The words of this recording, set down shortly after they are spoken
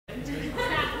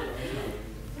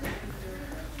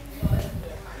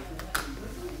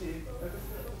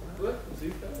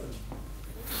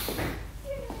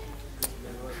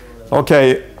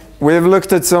Okay, we've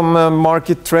looked at some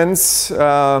market trends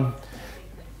and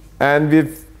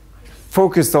we've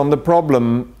focused on the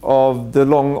problem of the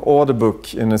long order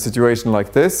book in a situation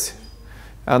like this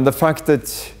and the fact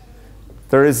that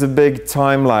there is a big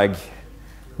time lag.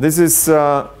 This is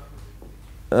the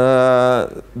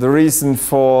reason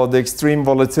for the extreme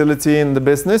volatility in the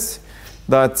business,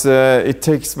 that it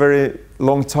takes very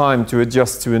long time to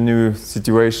adjust to a new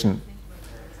situation.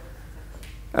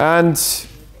 And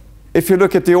if you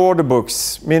look at the order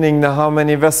books, meaning how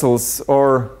many vessels,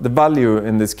 or the value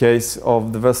in this case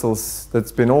of the vessels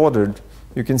that's been ordered,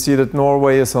 you can see that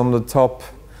Norway is on the top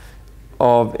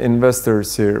of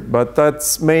investors here. But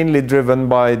that's mainly driven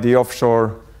by the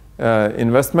offshore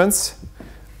investments.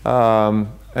 And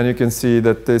you can see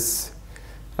that this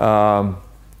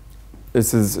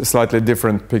is a slightly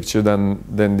different picture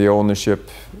than the ownership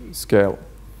scale.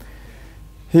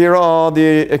 Here are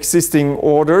the existing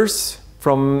orders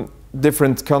from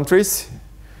different countries,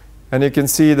 and you can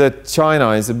see that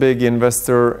China is a big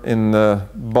investor in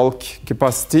bulk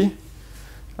capacity,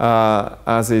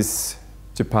 as is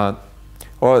Japan.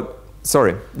 Or,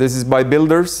 sorry, this is by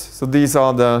builders, so these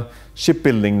are the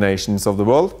shipbuilding nations of the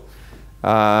world,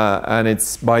 and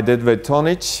it's by deadweight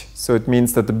tonnage, so it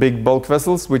means that the big bulk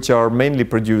vessels, which are mainly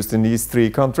produced in these three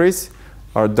countries,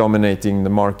 are dominating the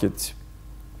market.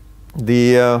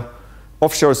 The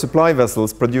offshore supply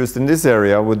vessels produced in this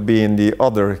area would be in the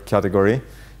other category,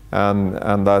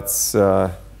 and that's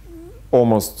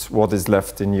almost what is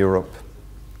left in Europe.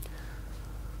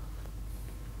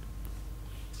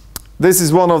 This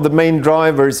is one of the main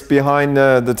drivers behind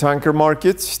the tanker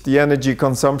market, the energy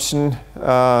consumption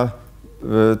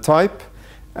type,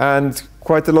 and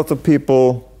quite a lot of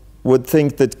people would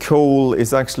think that coal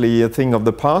is actually a thing of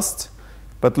the past,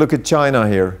 but look at China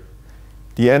here.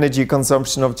 The energy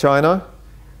consumption of China,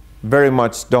 very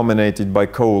much dominated by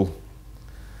coal.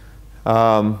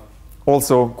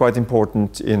 Also quite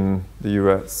important in the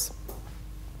US.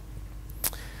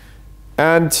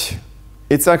 And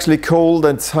it's actually coal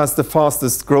that has the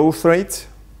fastest growth rate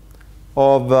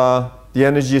of the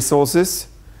energy sources.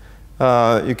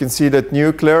 You can see that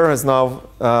nuclear has now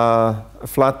a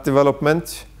flat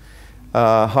development.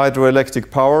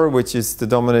 Hydroelectric power, which is the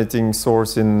dominating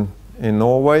source in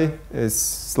Norway, is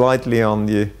slightly on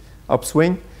the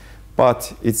upswing,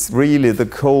 but it's really the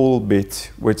coal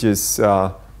bit which is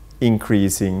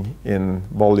increasing in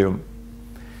volume,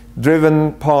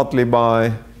 driven partly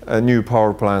by new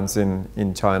power plants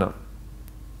in China.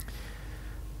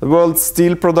 The world's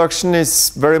steel production is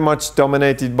very much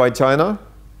dominated by China,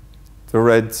 the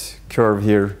red curve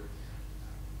here.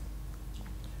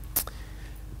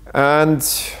 And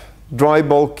dry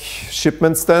bulk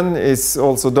shipments then is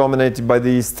also dominated by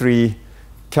these three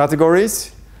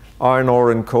categories, iron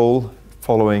ore and coal,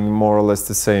 following more or less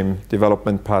the same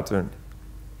development pattern.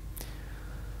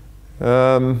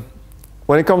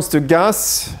 When it comes to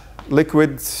gas,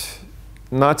 liquid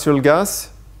natural gas,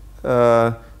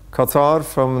 Qatar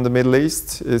from the Middle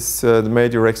East is the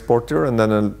major exporter, and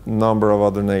then a number of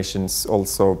other nations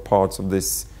also parts of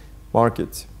this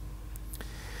market.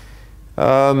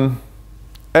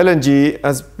 LNG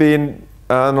has been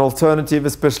an alternative,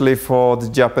 especially for the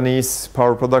Japanese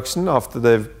power production after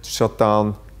they've shut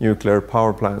down nuclear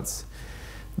power plants.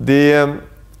 The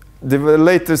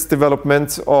latest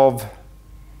development of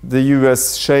the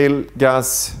US shale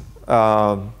gas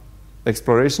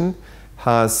exploration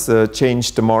has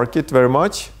changed the market very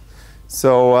much.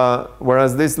 So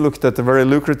whereas this looked at a very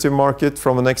lucrative market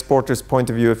from an exporter's point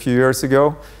of view a few years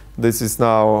ago, this is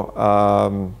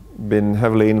now been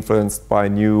heavily influenced by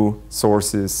new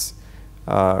sources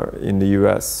in the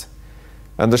US.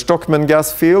 And the Stockman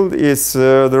gas field is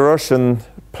the Russian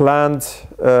planned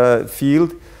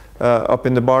field up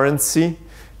in the Barents Sea.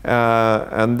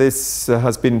 And this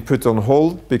has been put on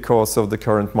hold because of the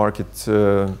current market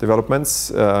developments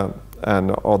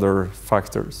and other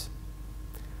factors.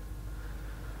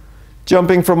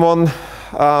 Jumping from one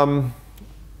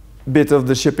bit of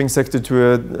the shipping sector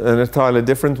to an entirely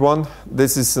different one.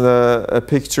 This is a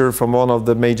picture from one of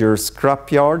the major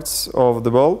scrap yards of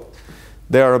the world.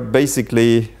 They are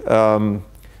basically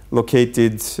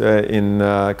located in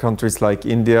countries like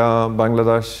India,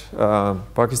 Bangladesh,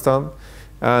 Pakistan.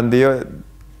 And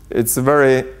it's a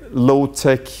very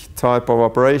low-tech type of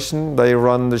operation. They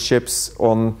run the ships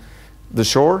on the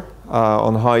shore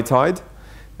on high tide.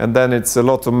 And then it's a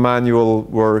lot of manual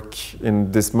work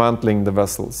in dismantling the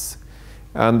vessels.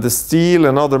 And the steel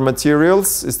and other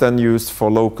materials is then used for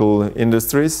local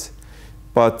industries.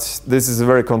 But this is a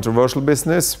very controversial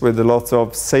business with a lot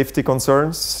of safety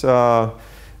concerns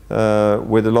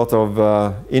with a lot of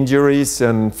injuries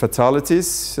and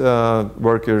fatalities,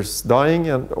 workers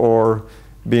dying or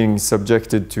being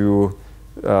subjected to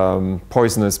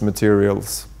poisonous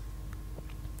materials.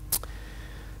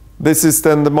 This is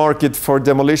then the market for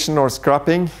demolition or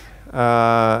scrapping.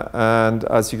 And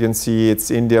as you can see,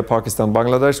 it's India, Pakistan,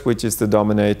 Bangladesh, which is the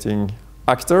dominating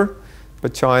actor.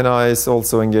 But China is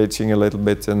also engaging a little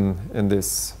bit in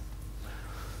this.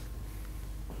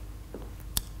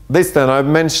 This then, I've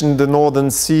mentioned the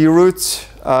Northern Sea route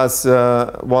as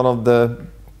one of the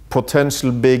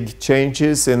potential big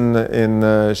changes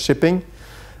in shipping.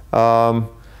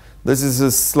 This is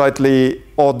a slightly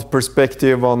odd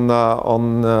perspective on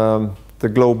the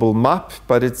global map,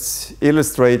 but it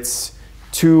illustrates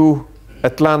two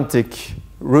Atlantic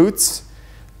routes.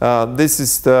 This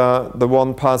is the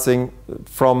one passing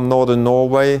from northern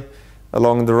Norway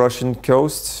along the Russian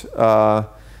coast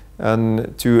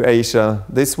and to Asia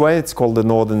this way. It's called the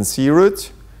Northern Sea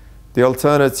route. The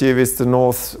alternative is the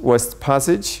Northwest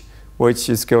Passage, which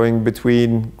is going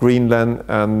between Greenland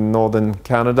and northern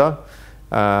Canada.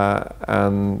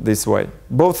 And this way.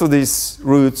 Both of these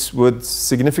routes would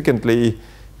significantly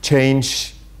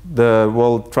change the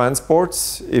world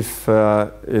transports if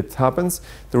it happens.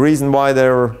 The reason why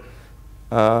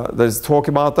there's talk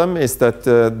about them is that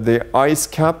the ice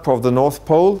cap of the North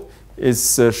Pole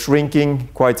is shrinking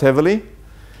quite heavily.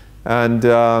 And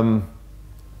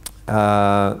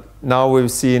now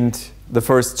we've seen the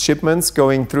first shipments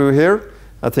going through here.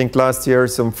 I think last year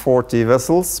some 40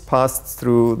 vessels passed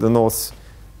through the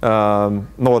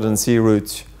Northern Sea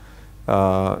route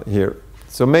here.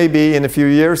 So maybe in a few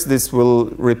years this will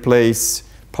replace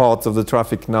part of the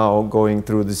traffic now going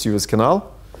through the Suez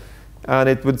Canal, and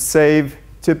it would save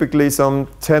typically some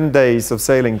 10 days of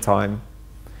sailing time.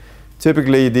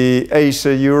 Typically the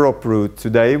Asia-Europe route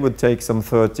today would take some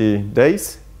 30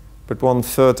 days, but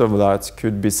 1/3 of that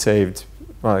could be saved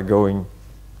by going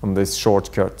on this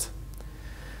shortcut.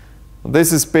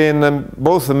 This has been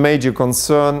both a major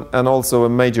concern and also a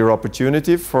major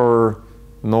opportunity for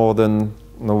northern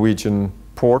Norwegian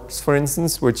ports, for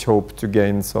instance, which hope to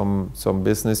gain some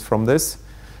business from this.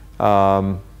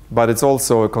 But it's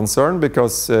also a concern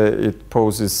because it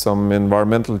poses some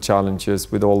environmental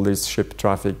challenges with all this ship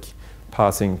traffic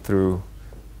passing through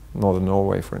northern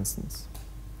Norway, for instance.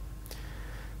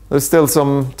 There's still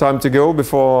some time to go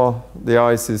before the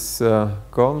ice is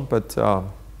gone, but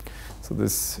so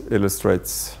this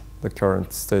illustrates the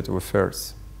current state of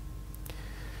affairs.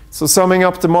 So summing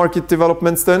up the market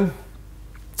developments then,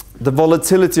 the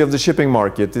volatility of the shipping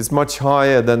market is much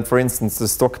higher than, for instance, the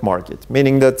stock market,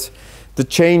 meaning that the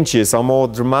changes are more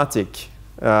dramatic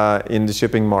in the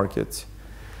shipping market.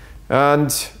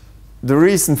 And the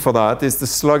reason for that is the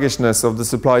sluggishness of the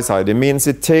supply side. It means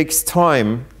it takes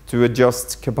time to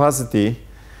adjust capacity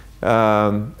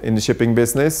in the shipping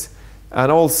business,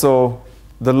 and also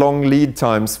the long lead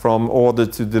times from order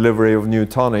to delivery of new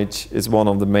tonnage is one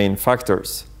of the main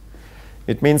factors.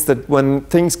 It means that when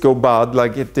things go bad,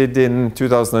 like it did in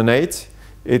 2008,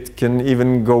 it can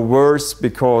even go worse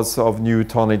because of new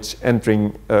tonnage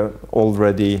entering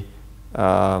already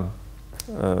bad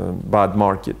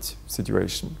market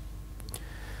situation.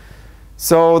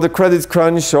 So the credit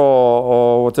crunch,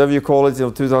 or whatever you call it,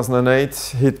 of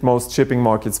 2008 hit most shipping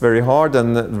markets very hard,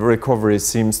 and the recovery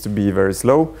seems to be very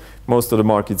slow. Most of the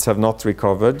markets have not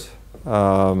recovered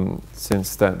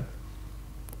since then.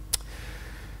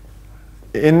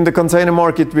 In the container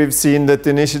market, we've seen that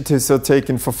initiatives are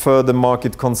taken for further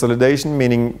market consolidation,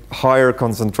 meaning higher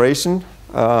concentration.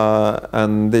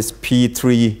 And this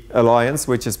P3 alliance,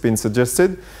 which has been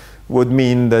suggested, would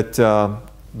mean that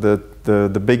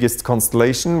the biggest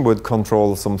constellation would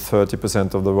control some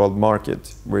 30% of the world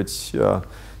market, which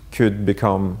could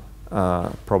become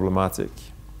problematic.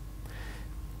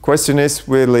 Question is,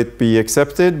 will it be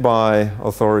accepted by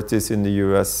authorities in the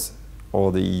US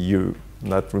or the EU?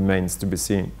 That remains to be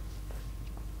seen.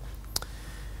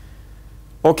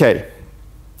 Okay,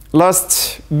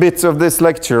 last bit of this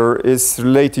lecture is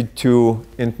related to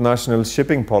international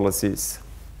shipping policies.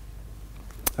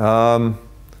 The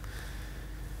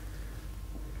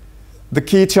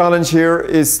key challenge here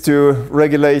is to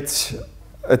regulate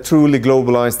a truly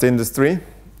globalized industry.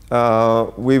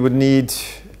 We would need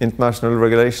international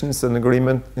regulations and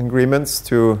agreements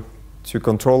to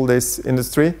control this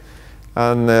industry.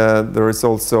 And there is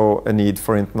also a need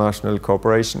for international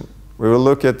cooperation. We will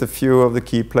look at a few of the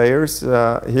key players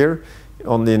here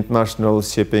on the international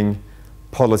shipping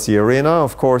policy arena.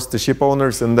 Of course, the ship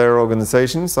owners and their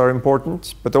organizations are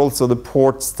important, but also the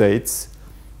port states.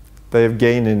 They have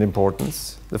gained in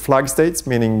importance. The flag states,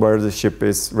 meaning where the ship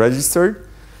is registered,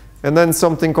 and then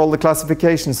something called the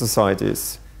classification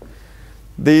societies.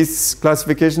 These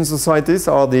classification societies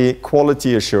are the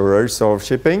quality assurers of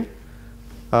shipping.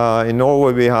 In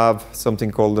Norway we have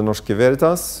something called the Norske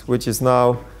Veritas, which is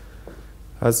now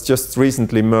has just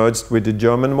recently merged with the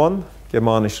German one,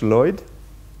 Germanische Lloyd.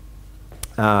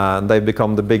 And they've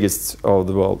become the biggest of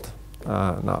the world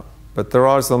now. But there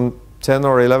are some 10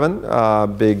 or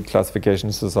 11 big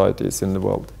classification societies in the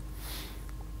world.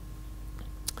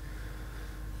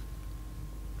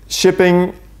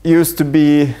 Shipping used to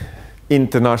be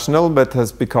international, but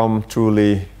has become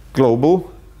truly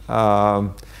global.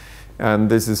 And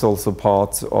this is also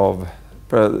part of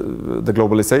the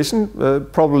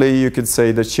globalization. Probably you could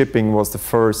say that shipping was the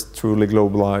first truly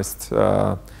globalized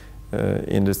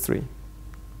industry.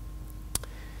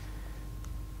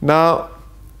 Now,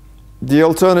 the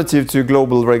alternative to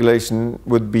global regulation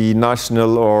would be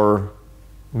national or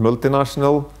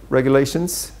multinational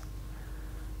regulations.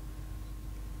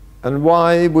 And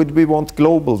why would we want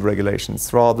global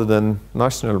regulations rather than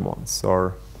national ones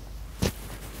or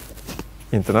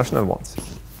international ones?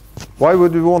 Why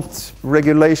would we want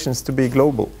regulations to be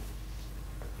global?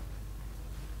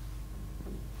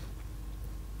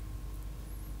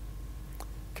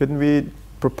 Couldn't we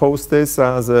propose this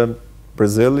as a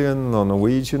Brazilian or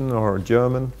Norwegian or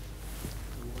German?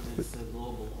 When it's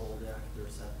global, all the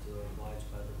actors have to oblige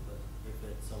by them, but if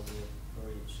it's only for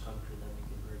each country, then you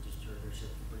can register their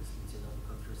ship, for instance, in other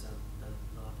countries and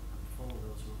not follow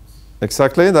those rules.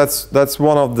 Exactly, that's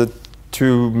one of the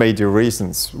two major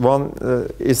reasons. One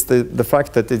is the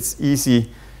fact that it's easy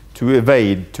to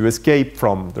evade, to escape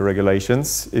from the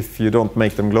regulations if you don't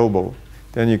make them global.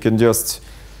 Then you can just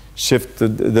shift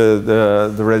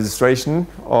the registration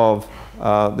of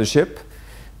the ship.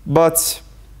 But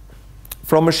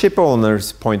from a ship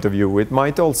owner's point of view, it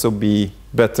might also be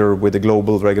better with a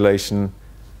global regulation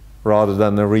rather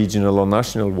than a regional or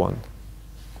national one.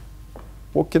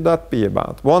 What could that be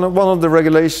about? One of the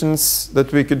regulations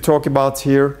that we could talk about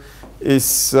here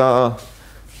is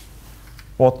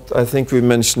what I think we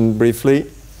mentioned briefly,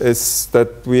 is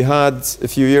that we had a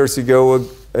few years ago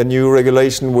a new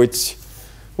regulation which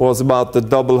was about the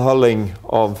double hulling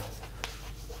of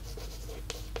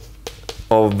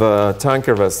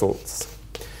tanker vessels,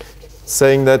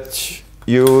 saying that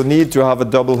you need to have a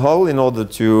double hull in order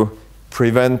to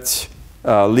prevent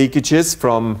leakages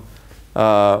from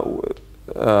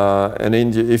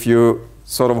if you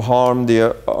sort of harm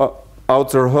the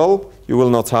outer hull, you will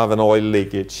not have an oil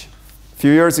leakage. A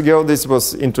few years ago, this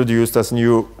was introduced as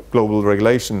new global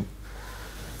regulation.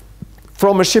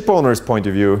 From a ship owner's point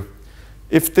of view,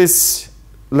 if this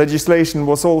legislation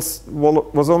was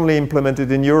only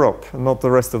implemented in Europe and not the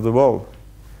rest of the world,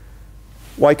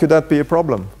 why could that be a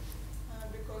problem?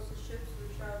 Because the ships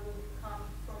which will come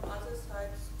from other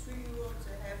sides to Europe,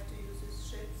 they have to use these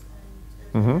ships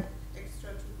and extra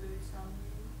to build some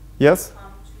new. Yes?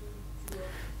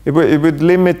 It would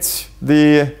limit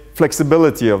the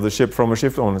flexibility of the ship from a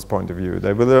ship owner's point of view.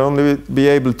 They will only be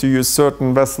able to use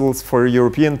certain vessels for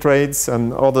European trades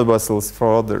and other vessels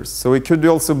for others. So it could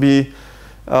also be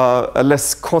a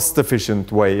less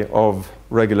cost-efficient way of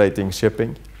regulating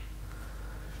shipping.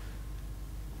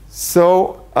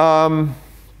 So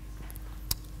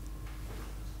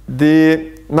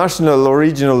the national or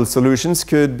regional solutions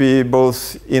could be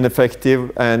both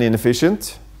ineffective and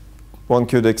inefficient. One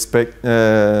could escape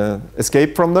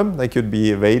from them, they could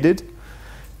be evaded,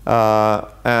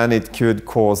 and it could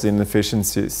cause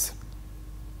inefficiencies.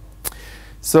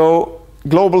 So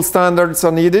global standards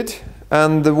are needed,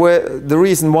 and the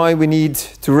reason why we need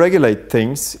to regulate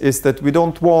things is that we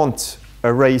don't want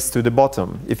a race to the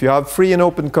bottom. If you have free and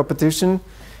open competition,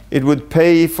 it would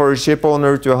pay for a ship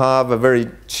owner to have a very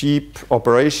cheap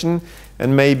operation,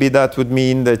 and maybe that would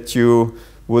mean that you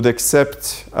would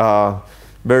accept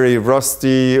very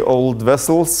rusty old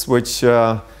vessels which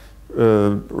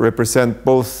represent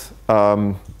both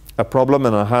a problem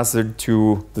and a hazard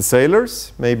to the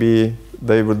sailors. Maybe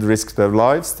they would risk their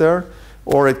lives there,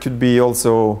 or it could be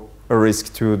also a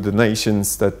risk to the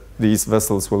nations that these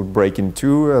vessels will break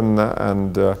into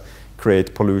and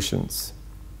create pollutions.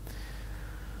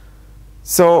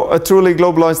 So a truly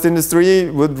globalized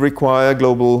industry would require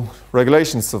global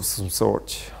regulations of some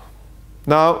sort.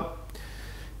 Now,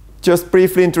 just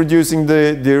briefly introducing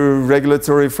the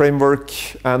regulatory framework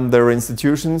and their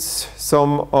institutions.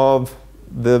 Some of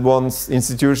the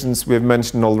institutions we've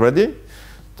mentioned already.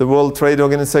 The World Trade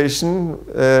Organization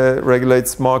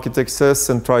regulates market access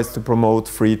and tries to promote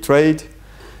free trade.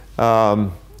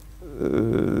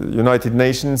 United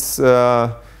Nations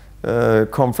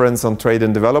Conference on Trade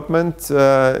and Development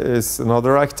is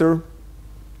another actor.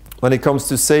 when it comes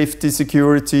to safety,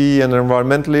 security, and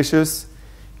environmental issues,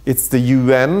 it's the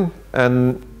UN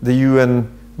and the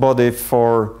UN body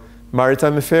for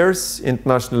maritime affairs,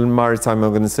 International Maritime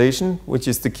Organization, which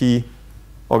is the key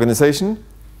organization.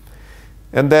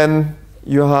 And then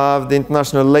you have the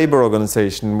International Labour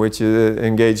Organization, which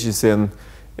engages in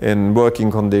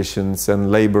working conditions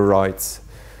and labor rights.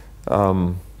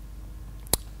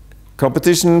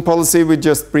 Competition policy, we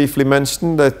just briefly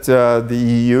mentioned that the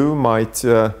EU might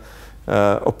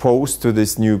oppose to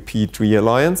this new P3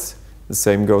 alliance. The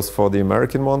same goes for the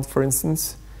American one, for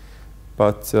instance.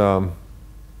 But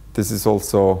this is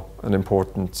also an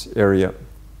important area.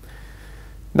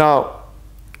 Now,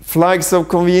 flags of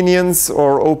convenience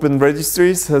or open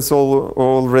registries has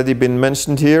already been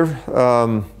mentioned here.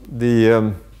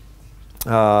 The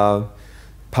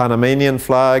Panamanian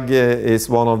flag is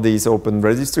one of these open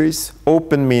registries.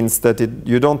 Open means that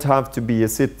you don't have to be a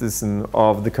citizen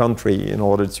of the country in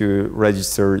order to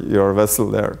register your vessel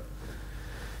there.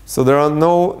 So there are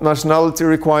no nationality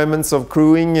requirements of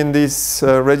crewing in these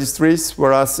registries,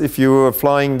 whereas if you are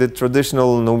flying the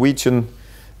traditional Norwegian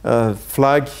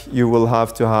flag, you will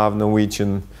have to have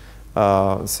Norwegian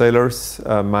sailors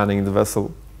manning the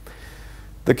vessel.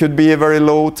 There could be a very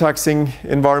low taxing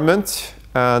environment,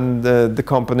 and the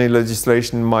company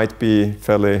legislation might be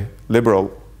fairly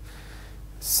liberal.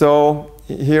 So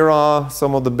here are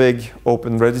some of the big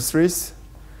open registries,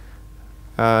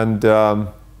 and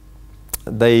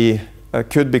they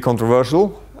could be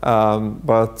controversial,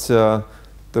 but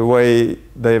the way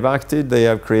they've acted, they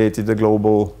have created a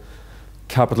global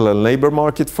capital and labor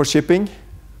market for shipping.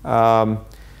 The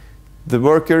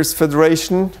Workers'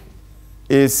 Federation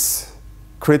is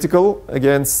critical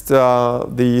against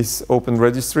these open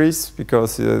registries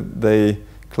because they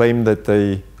claim that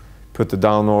they put a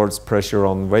downwards pressure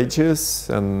on wages,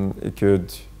 and they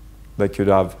could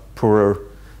have poorer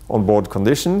on-board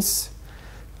conditions,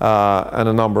 and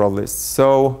a number of lists.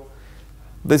 So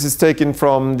this is taken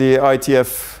from the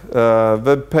ITF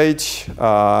webpage,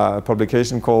 a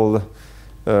publication called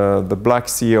The Black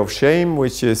Sea of Shame,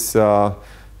 which is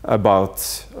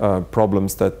about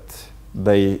problems that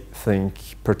they think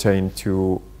pertain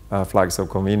to flags of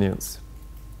convenience.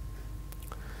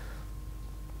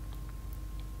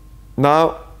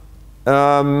 Now,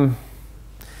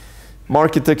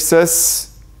 market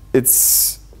access,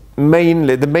 it's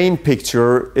mainly, the main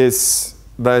picture is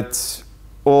that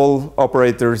all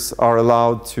operators are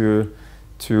allowed to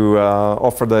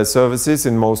offer their services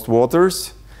in most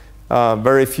waters.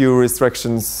 Very few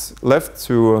restrictions left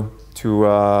to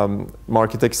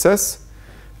market access.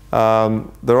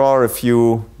 There are a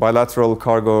few bilateral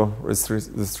cargo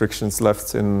restrictions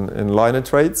left in liner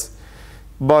trades,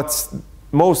 but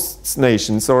most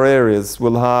nations or areas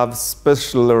will have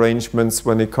special arrangements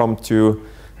when it comes to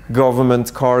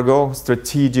government cargo,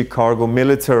 strategic cargo,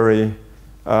 military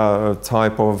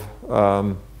type of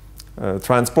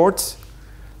transport,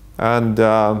 and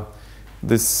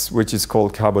this which is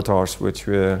called cabotage, which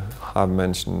we have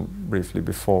mentioned briefly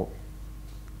before.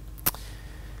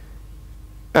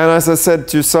 And as I said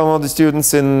to some of the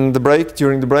students in the break,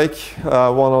 during the break,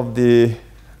 one of the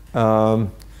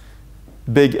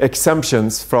big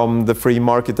exemptions from the free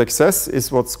market access is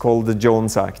what's called the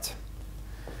Jones Act.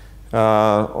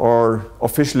 Or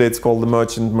officially it's called the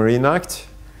Merchant Marine Act.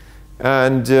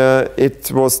 And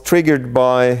it was triggered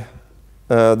by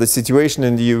the situation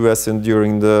in the US and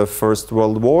during the First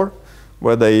World War,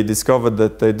 where they discovered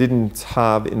that they didn't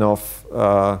have enough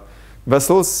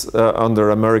vessels under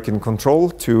American control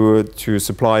to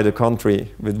supply the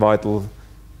country with vital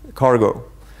cargo.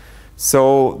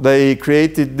 So they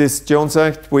created this Jones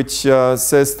Act, which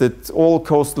says that all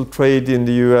coastal trade in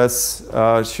the US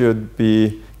should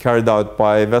be carried out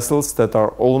by vessels that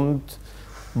are owned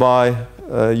by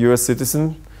a US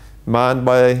citizen, manned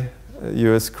by a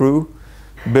US crew,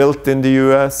 built in the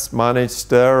US, managed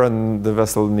there, and the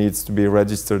vessel needs to be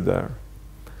registered there.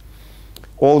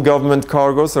 All government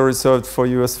cargoes are reserved for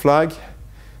US flag.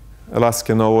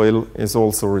 Alaskan oil is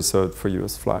also reserved for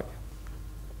US flag.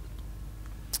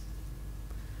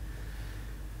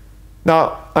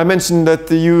 Now, I mentioned that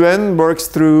the UN works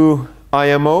through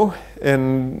IMO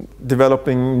in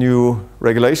developing new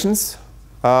regulations.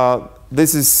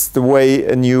 This is the way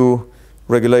a new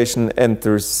regulation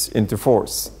enters into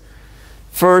force.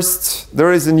 First,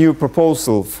 there is a new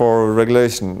proposal for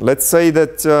regulation. Let's say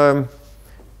that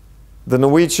the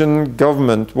Norwegian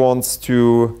government wants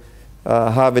to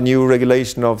have a new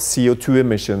regulation of CO2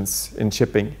 emissions in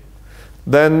shipping.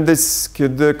 Then this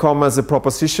could come as a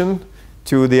proposition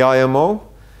to the IMO,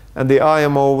 and the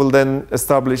IMO will then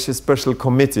establish a special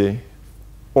committee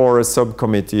or a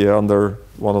subcommittee under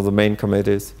one of the main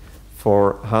committees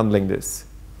for handling this.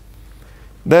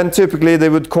 Then typically they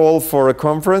would call for a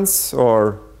conference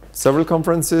or several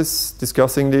conferences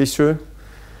discussing the issue.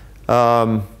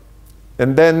 And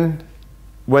then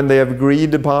when they have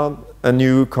agreed upon a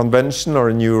new convention or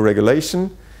a new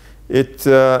regulation, it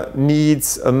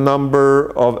needs a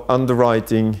number of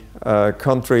underwriting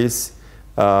countries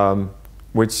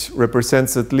which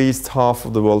represents at least half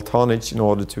of the world tonnage in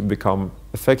order to become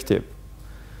effective.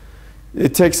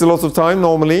 It takes a lot of time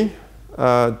normally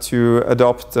to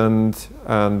adopt and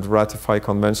ratify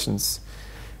conventions.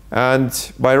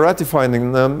 And by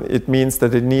ratifying them, it means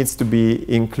that it needs to be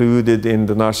included in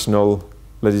the national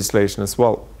legislation as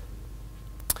well.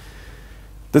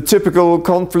 The typical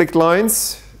conflict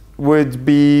lines would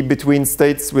be between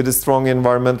states with a strong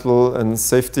environmental and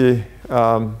safety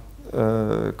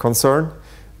concern.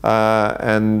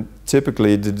 And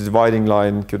typically the dividing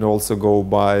line can also go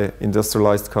by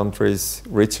industrialized countries,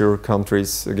 richer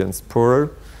countries against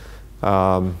poorer.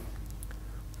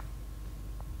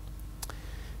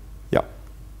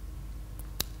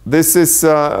 This is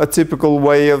a typical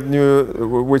way of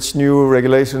which new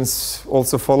regulations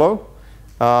also follow.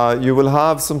 You will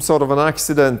have some sort of an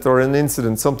accident or an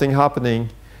incident, something happening,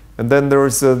 and then there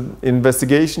is an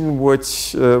investigation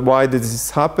why did this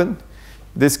happen.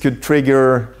 This could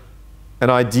trigger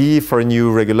an idea for a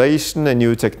new regulation, a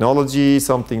new technology,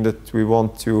 something that we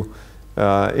want to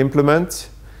implement.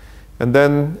 And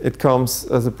then it comes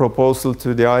as a proposal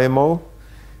to the IMO.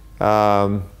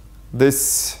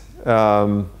 This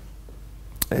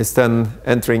is then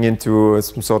entering into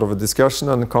some sort of a discussion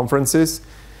on the conferences.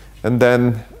 And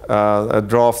then a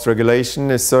draft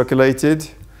regulation is circulated.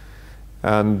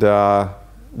 And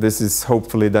this is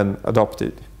hopefully then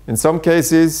adopted. In some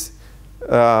cases,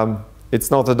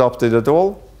 it's not adopted at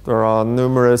all. There are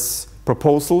numerous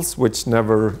proposals which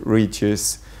never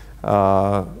reaches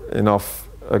enough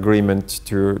agreement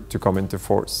to come into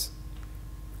force.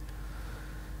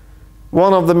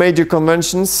 One of the major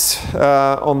conventions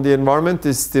on the environment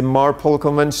is the MARPOL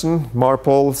Convention.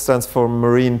 MARPOL stands for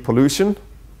Marine Pollution.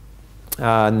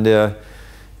 And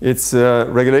it's a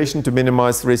regulation to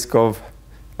minimize risk of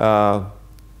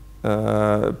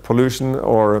pollution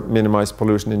or minimize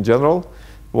pollution in general.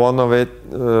 One of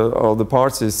the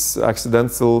parts is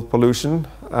accidental pollution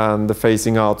and the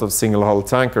phasing out of single-hull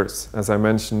tankers, as I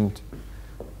mentioned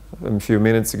a few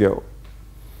minutes ago.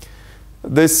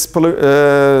 This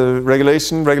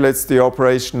regulation regulates the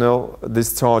operational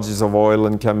discharges of oil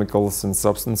and chemicals and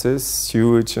substances,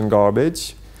 sewage and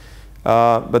garbage.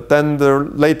 But then the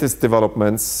latest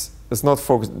developments is not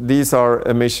focused. These are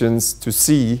emissions to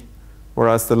sea,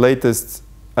 whereas the latest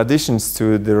additions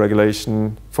to the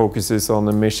regulation focuses on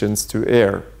emissions to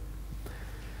air.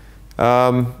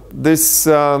 This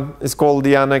is called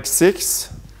the Annex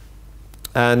 6,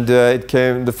 and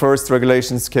the first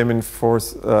regulations came into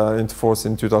force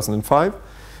in 2005,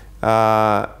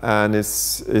 and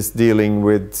is dealing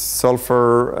with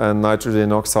sulfur and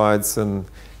nitrogen oxides and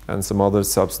some other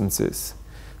substances.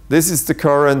 This is the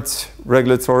current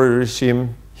regulatory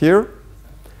regime here.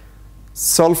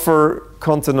 Sulfur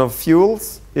content of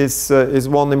fuels is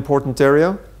one important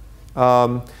area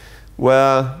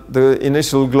where the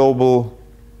initial global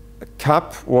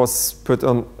cap was put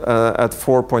on at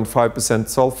 4.5%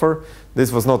 sulfur.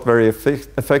 This was not very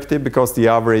effective because the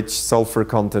average sulfur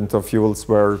content of fuels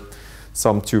were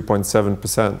some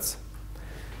 2.7%.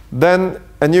 Then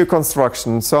a new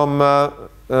construction, some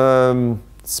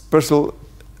special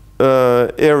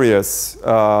areas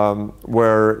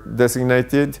were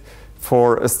designated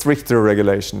for a stricter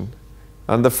regulation.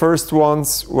 And the first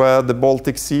ones were the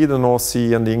Baltic Sea, the North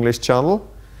Sea, and the English Channel,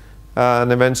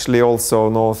 and eventually also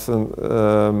North.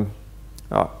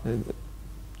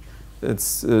 It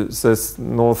says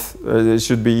North. It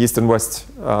should be East and West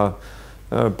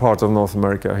part of North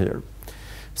America here.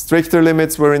 Stricter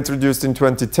limits were introduced in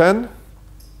 2010,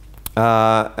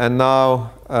 and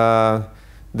now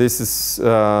this is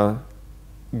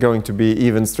going to be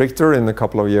even stricter in a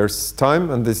couple of years' time,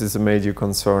 and this is a major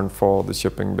concern for the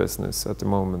shipping business at the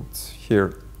moment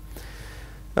here.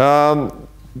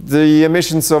 The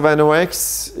emissions of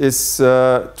NOx is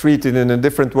treated in a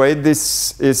different way.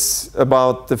 This is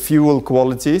about the fuel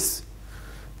qualities,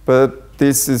 but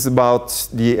this is about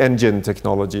the engine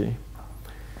technology.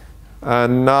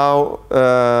 And now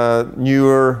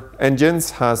newer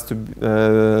engines has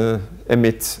to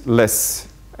emit less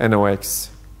NOx.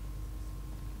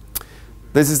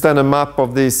 This is then a map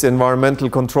of these environmental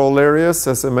control areas,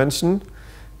 as I mentioned.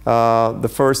 The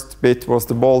first bit was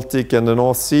the Baltic and the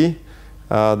North Sea.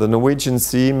 The Norwegian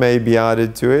Sea may be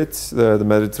added to it. The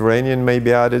Mediterranean may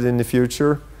be added in the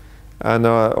future. And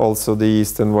also the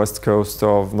east and west coast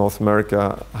of North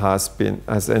America has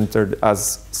entered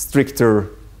as stricter,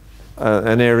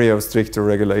 an area of stricter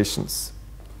regulations.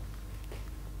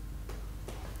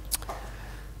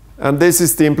 And this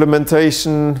is the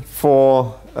implementation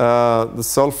for the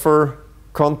sulfur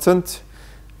content.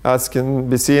 As can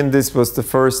be seen, this was the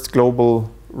first global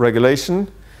regulation.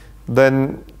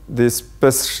 Then the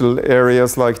special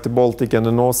areas like the Baltic and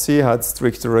the North Sea had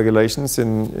stricter regulations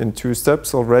in 2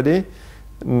 steps already.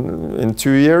 In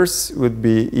 2 years would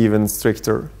be even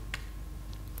stricter.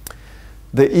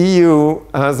 The EU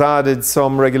has added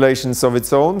some regulations of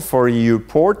its own for EU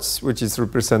ports, which is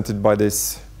represented by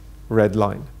this red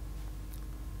line.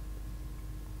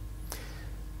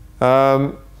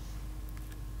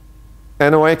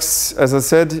 NOx, as I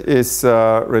said, is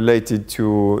related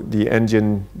to the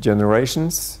engine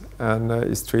generations and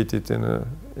is treated in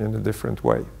a different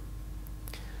way.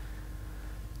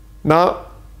 Now,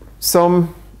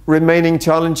 some remaining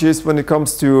challenges when it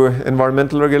comes to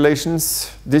environmental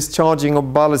regulations. Discharging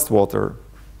of ballast water.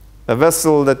 A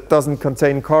vessel that doesn't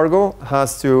contain cargo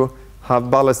has to have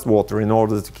ballast water in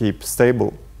order to keep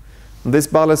stable. And this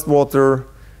ballast water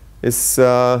is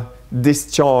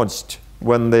discharged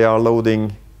when they are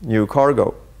loading new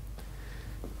cargo.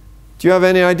 Do you have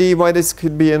any idea why this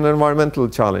could be an environmental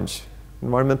challenge,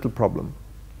 environmental problem?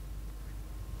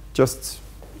 Just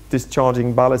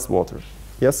discharging ballast water.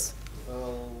 Yes? The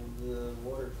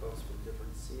water comes from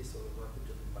different seas, so there might be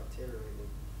different bacteria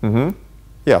in it. Mm-hmm.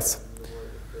 Yes. And the water,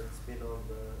 if it's been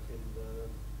in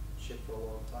the ship for a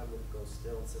long time, it goes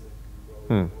stale, and it can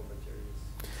grow more bacteria.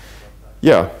 Like that.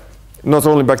 Yeah. Not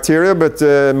only bacteria, but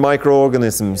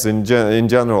microorganisms in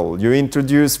general. You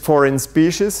introduce foreign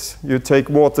species, you take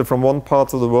water from one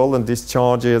part of the world and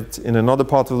discharge it in another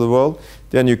part of the world,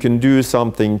 then you can do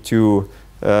something to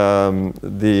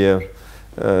the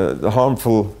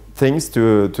harmful things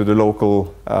to the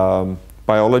local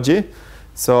biology.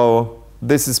 So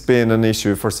this has been an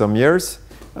issue for some years,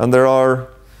 and there are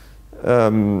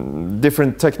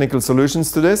different technical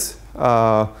solutions to this.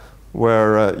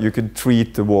 Where you could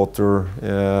treat the water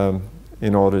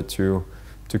in order to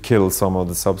kill some of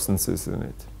the substances in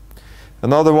it.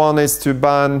 Another one is to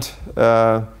ban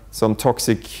some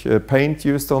toxic paint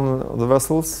used on the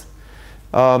vessels.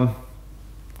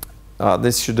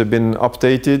 This should have been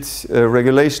updated.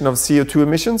 Regulation of CO2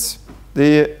 emissions.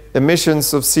 The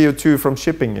emissions of CO2 from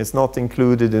shipping is not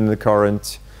included in the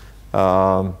current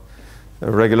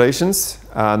regulations,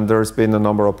 and there's been a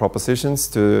number of propositions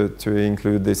to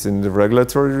include this in the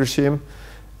regulatory regime.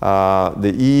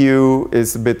 The EU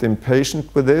is a bit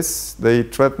impatient with this. They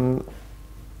threatened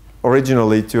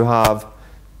originally to have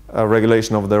a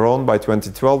regulation of their own by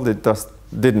 2012. It just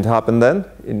didn't happen then.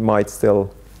 It might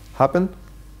still happen.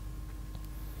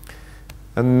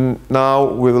 And now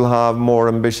we will have more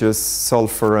ambitious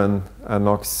sulfur and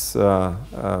NOx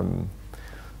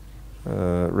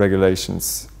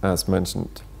regulations, as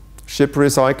mentioned. Ship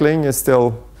recycling is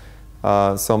still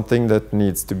something that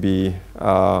needs to be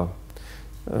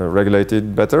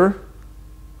regulated better,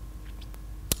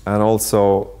 and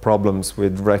also problems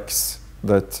with wrecks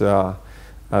that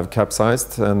have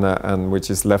capsized and which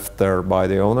is left there by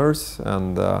the owners,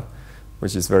 and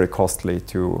which is very costly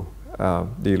to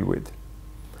deal with.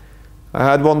 I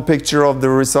had one picture of the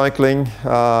recycling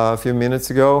a few minutes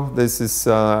ago. This is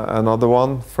another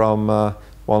one from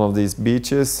one of these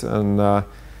beaches, and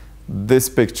this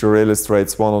picture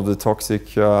illustrates one of the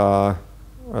toxic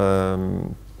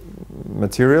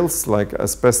materials like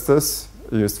asbestos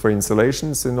used for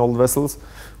insulations in old vessels,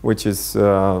 which is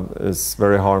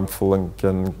very harmful and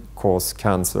can cause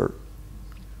cancer.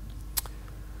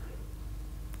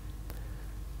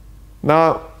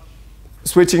 Now,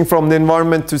 switching from the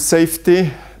environment to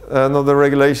safety, another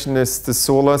regulation is the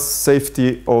SOLAS,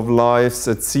 Safety of Lives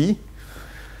at Sea,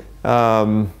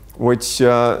 which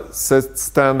sets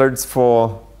standards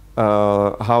for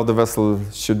how the vessel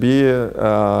should be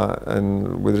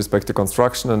and with respect to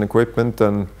construction and equipment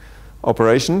and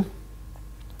operation,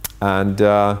 and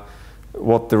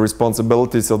what the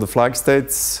responsibilities of the flag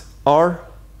states are,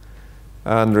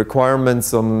 and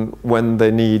requirements on when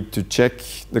they need to check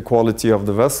the quality of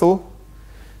the vessel.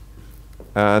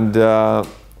 And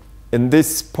in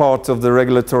this part of the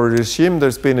regulatory regime,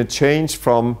 there's been a change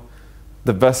from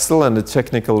the vessel and the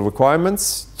technical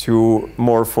requirements to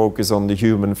more focus on the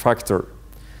human factor.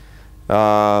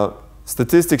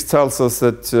 Statistics tells us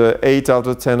that 8 out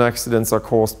of 10 accidents are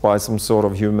caused by some sort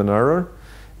of human error,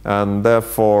 and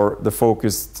therefore the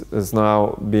focus has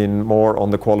now been more on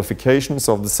the qualifications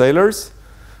of the sailors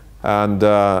and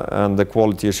the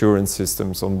quality assurance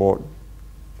systems on board.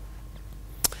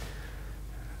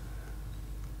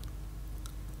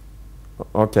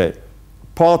 Okay.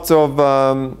 Part of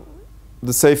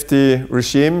the safety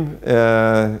regime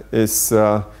is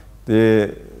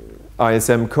the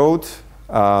ISM code.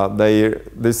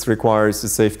 This requires a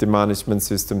safety management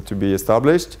system to be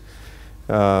established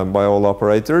by all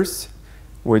operators,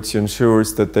 which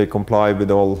ensures that they comply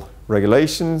with all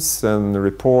regulations and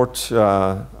report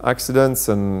accidents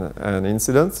and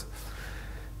incidents.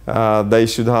 They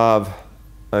should have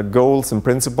goals and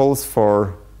principles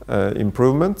for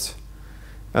improvement,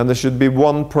 and there should be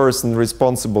one person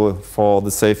responsible for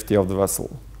the safety of the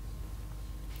vessel.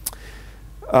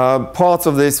 Part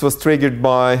of this was triggered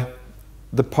by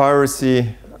the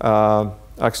piracy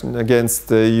action against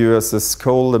the USS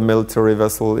Cole, the military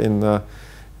vessel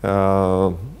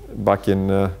back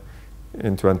in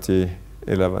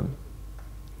 2011.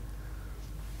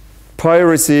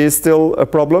 Piracy is still a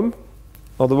problem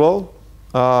of the world.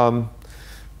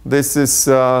 These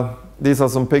are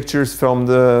some pictures from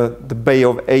the Bay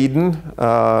of Aden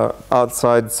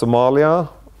outside Somalia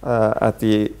at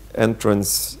the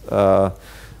entrance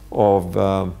of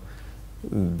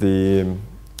the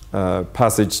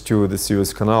passage to the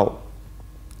Suez Canal.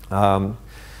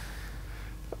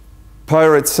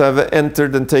 Pirates have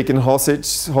entered and taken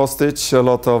hostage a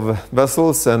lot of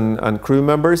vessels and crew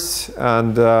members,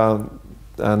 and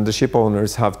the ship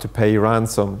owners have to pay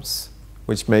ransoms,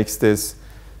 which makes this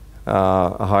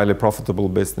a highly profitable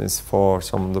business for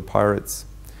some of the pirates.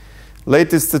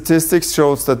 Latest statistics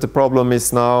shows that the problem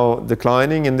is now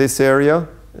declining in this area.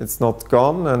 It's not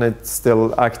gone, and it's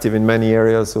still active in many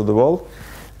areas of the world.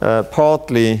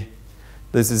 Partly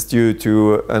this is due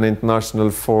to an international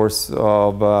force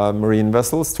of marine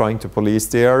vessels trying to police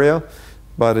the area,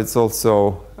 but it's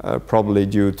also probably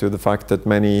due to the fact that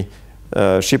many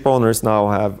ship owners now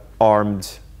have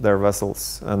armed their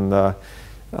vessels and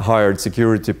hired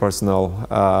security personnel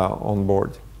on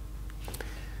board.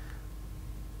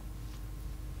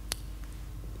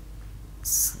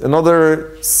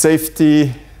 Another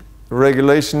safety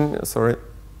regulation, is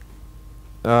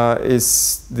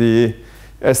the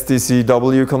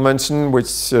STCW convention,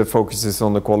 which focuses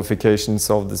on the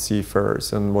qualifications of the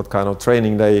seafarers and what kind of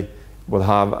training they will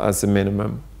have as a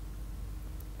minimum.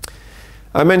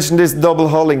 I mentioned this double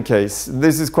hulling case.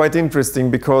 This is quite interesting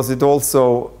because it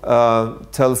also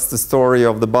tells the story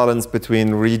of the balance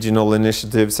between regional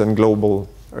initiatives and global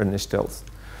initiatives.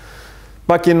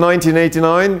 Back in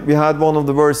 1989, we had one of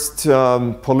the worst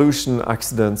pollution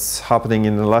accidents happening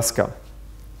in Alaska.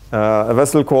 A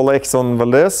vessel called Exxon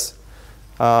Valdez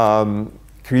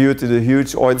created a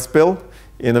huge oil spill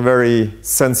in a very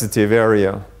sensitive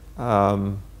area.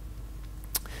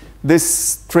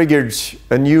 This triggered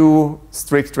a new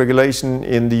strict regulation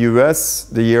in the US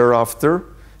the year after,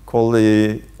 called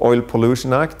the Oil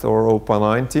Pollution Act, or OPA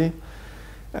 90,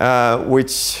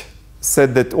 which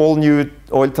said that all new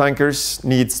oil tankers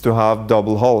needs to have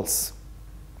double hulls.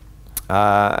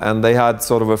 And they had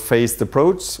sort of a phased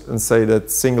approach and say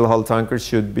that single hull tankers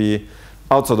should be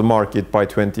out of the market by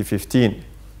 2015.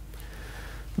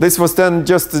 This was then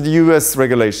just the US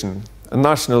regulation, a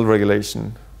national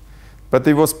regulation. But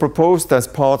it was proposed as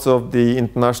part of the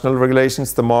international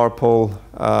regulations, the MARPOL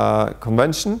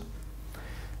Convention.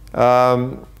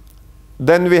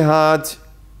 Then we had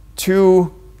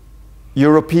 2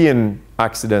 European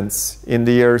accidents in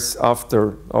the years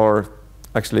after, or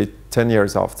actually 10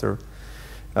 years after.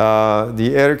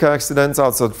 The Erika accident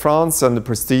outside France and the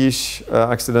Prestige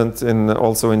accident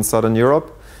also in Southern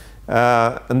Europe.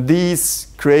 And these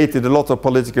created a lot of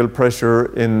political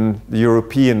pressure in the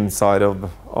European side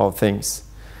of things.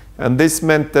 And this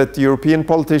meant that European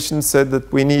politicians said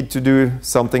that we need to do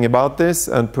something about this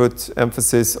and put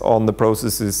emphasis on the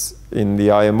processes in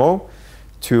the IMO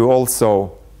to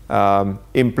also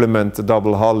implement the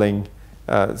double hulling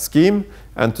scheme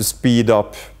and to speed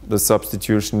up the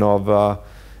substitution of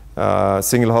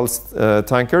single hull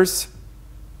tankers.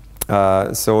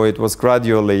 So it was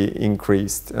gradually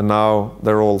increased, and now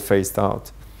they're all phased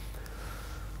out.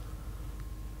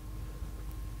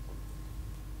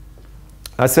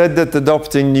 I said that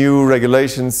adopting new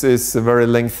regulations is a very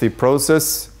lengthy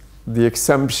process. The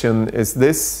exemption is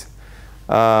this.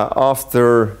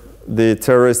 After the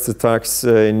terrorist attacks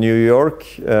in New York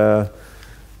in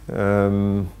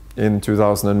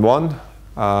 2001,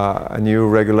 a new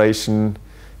regulation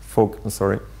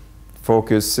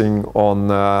focusing on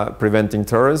preventing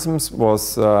terrorism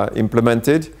was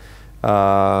implemented,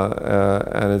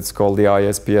 and it's called the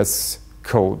ISPS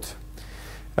code.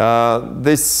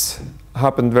 This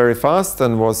happened very fast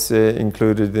and was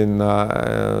included in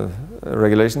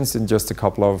regulations in just a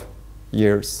couple of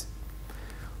years.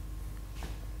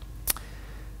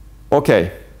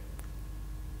 Okay.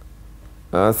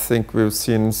 I think we've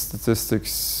seen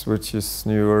statistics which is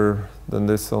newer than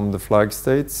this on the flag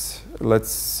states.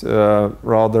 Let's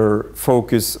rather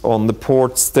focus on the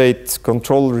port state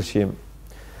control regime.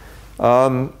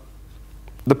 The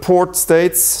port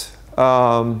states,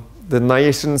 the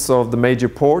nations of the major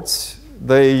ports,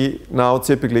 they now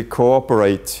typically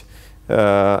cooperate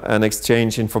and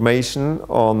exchange information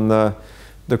on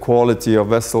the quality of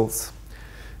vessels.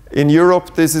 In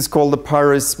Europe, this is called the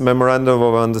Paris Memorandum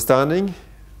of Understanding,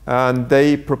 and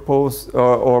they propose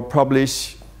or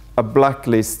publish a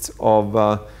blacklist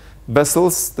of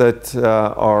vessels that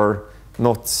are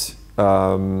not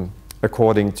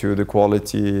according to the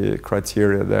quality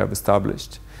criteria they have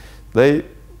established. They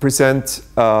present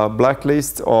a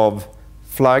blacklist of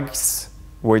flags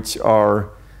which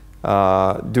are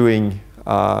doing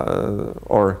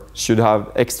or should have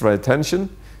extra attention.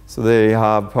 So they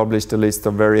have published a list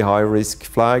of very high-risk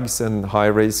flags and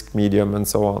high-risk, medium, and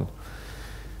so on,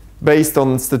 based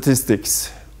on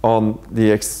statistics on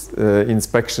the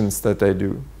inspections that they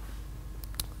do.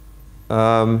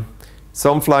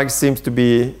 Some flags seems to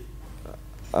be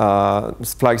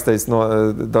flag states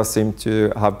does seem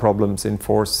to have problems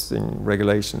enforcing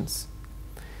regulations.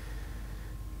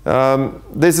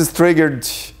 This has triggered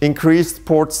increased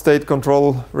port state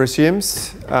control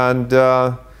regimes, and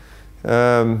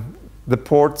the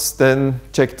ports then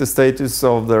check the status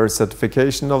of their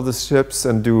certification of the ships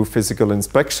and do physical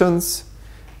inspections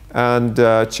and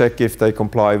check if they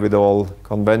comply with all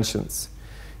conventions.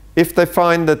 If they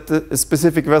find that a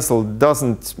specific vessel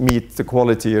doesn't meet the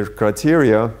quality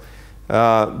criteria,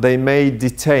 they may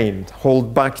detain,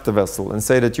 hold back the vessel and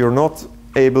say that you're not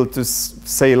able to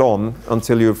sail on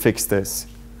until you fix this.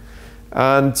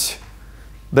 And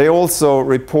they also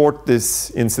report this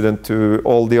incident to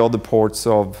all the other ports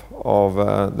of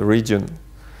the region.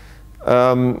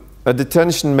 A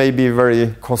detention may be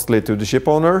very costly to the ship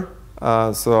owner,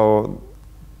 so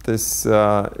this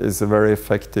is a very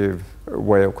effective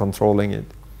way of controlling it.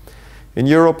 In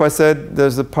Europe, I said,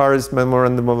 there's a Paris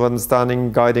Memorandum of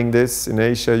Understanding guiding this. In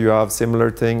Asia, you have similar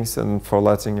things, and for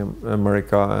Latin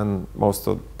America and most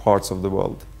of parts of the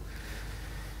world.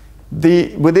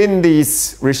 Within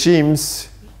these regimes,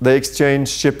 they exchange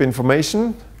ship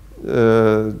information,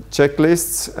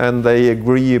 checklists, and they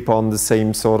agree upon the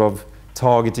same sort of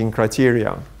targeting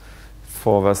criteria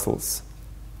for vessels.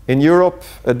 In Europe,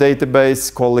 a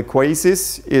database called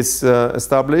Equasis is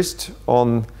established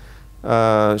on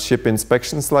ship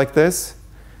inspections like this.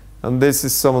 And this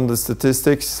is some of the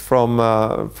statistics from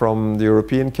the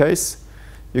European case.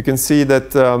 You can see that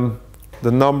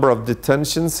the number of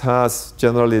detentions has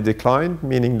generally declined,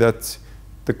 meaning that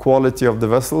the quality of the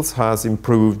vessels has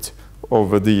improved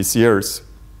over these years.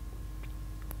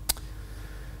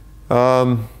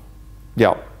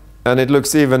 Yeah. And it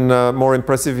looks even more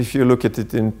impressive if you look at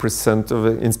it in percent of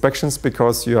inspections,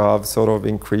 because you have sort of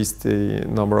increased the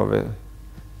number of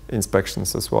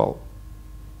inspections as well.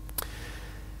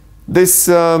 This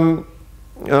Equasis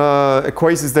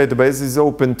database is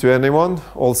open to anyone,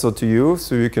 also to you,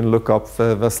 so you can look up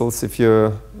vessels if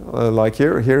you like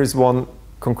here. Here is one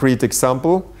concrete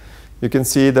example. You can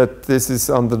see that this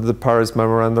is under the Paris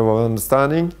Memorandum of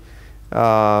Understanding.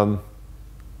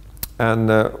 And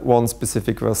one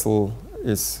specific vessel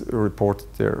is reported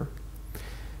there.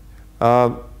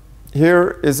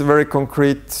 Here is a very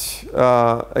concrete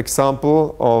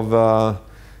example of a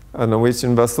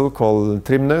Norwegian vessel called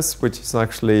Trimnes, which is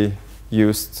actually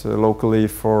used locally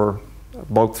for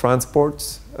bulk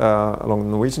transports along the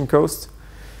Norwegian coast.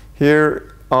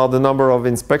 Here are the number of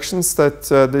inspections that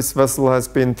this vessel has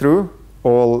been through,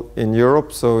 all in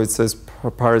Europe, so it says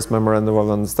Paris Memorandum of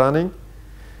Understanding.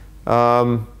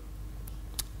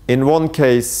 In one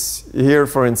case, here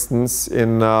for instance,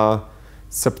 in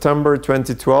September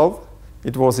 2012,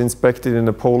 it was inspected in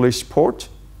a Polish port,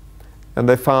 and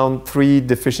they found 3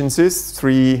 deficiencies,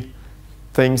 3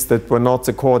 things that were not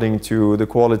according to the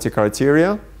quality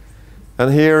criteria.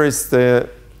 And here is the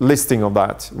listing of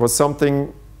that. It was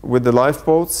something with the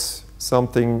lifeboats,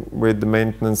 something with the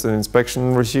maintenance and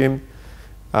inspection regime,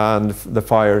 and the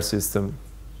fire system.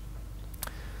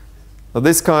 Now,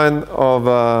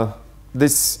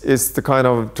 this is the kind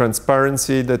of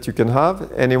transparency that you can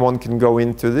have. Anyone can go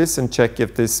into this and check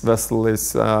if this vessel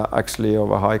is actually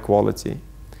of a high quality.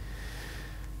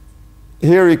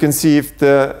 Here you can see if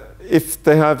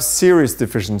they have serious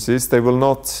deficiencies, they will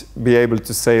not be able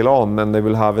to sail on and they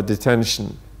will have a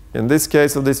detention. In this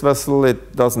case of this vessel,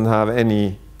 it doesn't have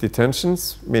any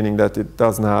detentions, meaning that it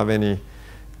hasn't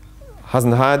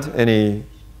had any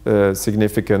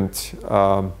significant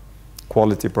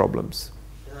quality problems.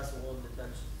 It has one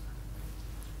detention.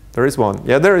 There is one.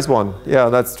 Yeah, there is one. Yeah,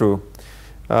 that's true.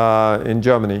 in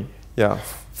Germany, yeah,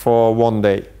 for 1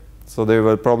 day. So they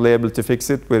were probably able to fix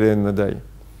it within a day.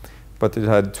 But it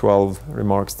had 12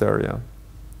 remarks there, yeah.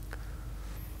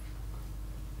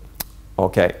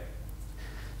 Okay.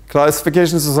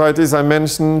 Classification societies, I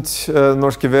mentioned,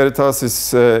 Norske Veritas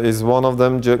is one of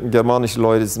them, Germanische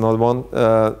Lloyd is another one.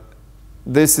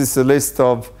 This is a list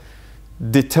of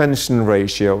detention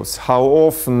ratios, how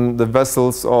often the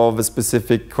vessels of a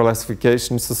specific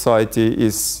classification society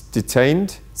is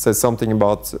detained, says something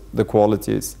about the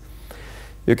qualities.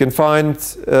 You can find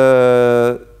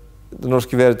the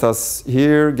Norske Veritas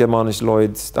here, Germanische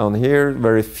Lloyd down here,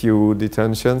 very few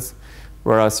detentions,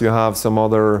 whereas you have some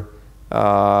other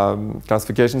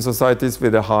classification societies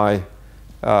with a high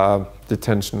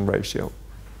detention ratio.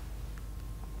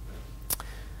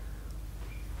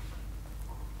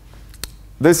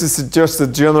 This is just a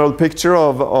general picture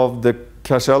of the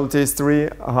casualty history,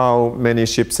 how many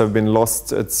ships have been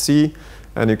lost at sea.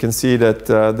 And you can see that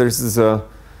this is a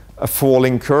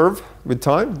falling curve with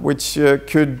time, which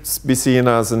could be seen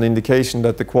as an indication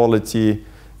that the quality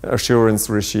assurance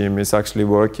regime is actually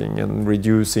working and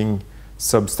reducing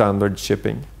substandard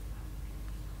shipping.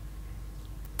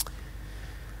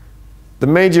 The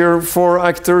major 4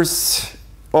 actors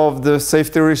of the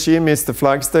safety regime is the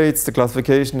flag states, the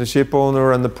classification, the ship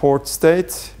owner, and the port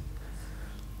state.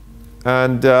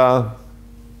 And to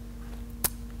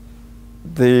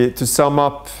sum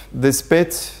up this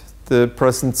bit, the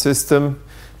present system,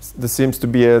 there seems to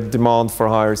be a demand for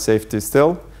higher safety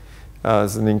still.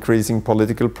 There's an increasing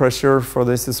political pressure for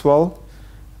this as well.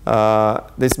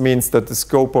 This means that the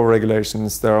scope of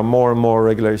regulations, there are more and more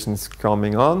regulations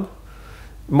coming on.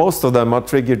 Most of them are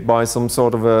triggered by some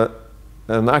sort of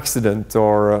an accident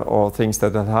or things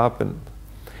that have happened.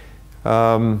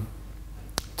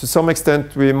 To some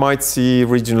extent, we might see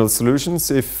regional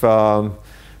solutions if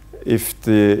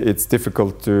it's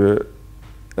difficult to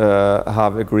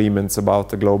have agreements about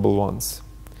the global ones.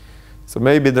 So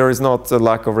maybe there is not a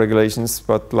lack of regulations,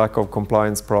 but lack of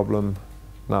compliance problem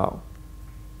now.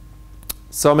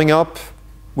 Summing up,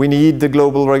 we need the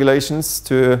global regulations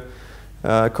to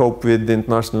cope with the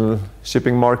international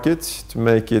shipping market, to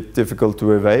make it difficult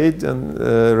to evade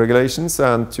regulations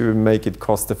and to make it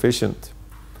cost efficient.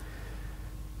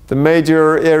 The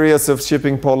major areas of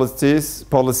shipping policies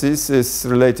is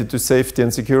related to safety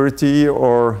and security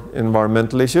or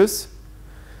environmental issues.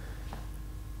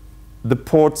 The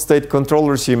port state control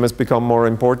regime has become more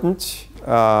important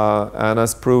and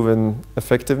has proven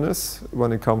effectiveness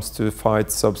when it comes to fight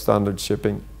substandard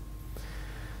shipping.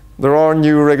 There are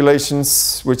new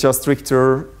regulations which are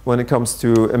stricter when it comes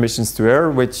to emissions to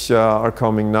air, which are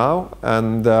coming now,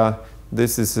 and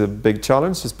this is a big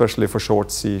challenge, especially for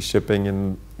short sea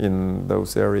shipping in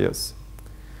those areas.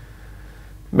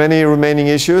 Many remaining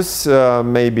issues,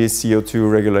 maybe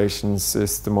CO2 regulations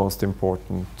is the most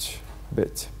important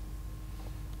bit.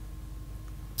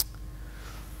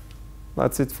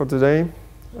 That's it for today.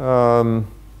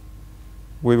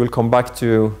 We will come back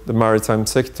to the maritime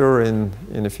sector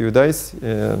in a few days,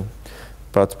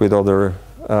 but with other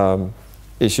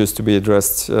issues to be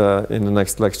addressed in the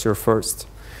next lecture first.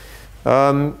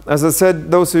 As I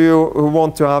said, those of you who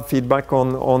want to have feedback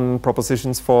on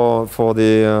propositions for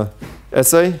the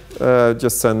essay,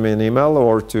 just send me an email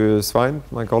or to Svein,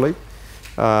 my colleague,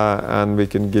 and we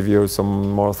can give you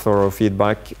some more thorough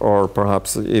feedback or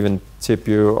perhaps even tip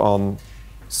you on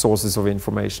sources of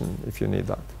information if you need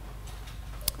that.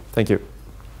 Thank you.